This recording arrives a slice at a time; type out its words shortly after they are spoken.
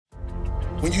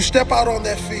When you step out on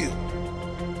that field,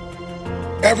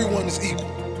 everyone is equal.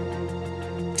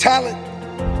 Talent,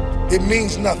 it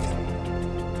means nothing.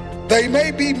 They may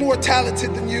be more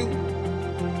talented than you,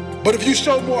 but if you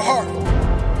show more heart,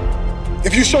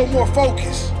 if you show more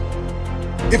focus,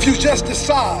 if you just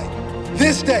decide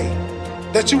this day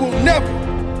that you will never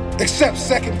accept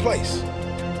second place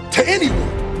to anyone,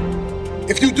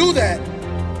 if you do that,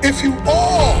 if you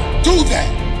all do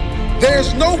that,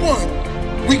 there's no one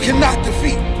we cannot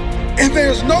defeat, and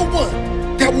there's no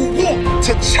one that will want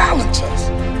to challenge us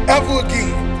ever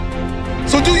again.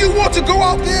 So do you want to go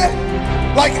out there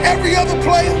like every other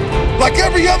player, like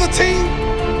every other team,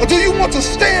 or do you want to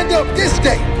stand up this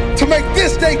day to make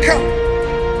this day count?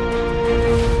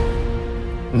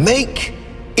 Make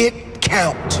it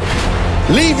count.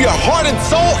 Leave your heart and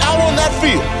soul out on that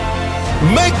field.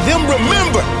 Make them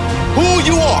remember who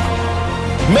you are.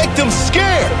 Make them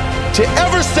scared to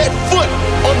ever set foot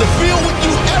on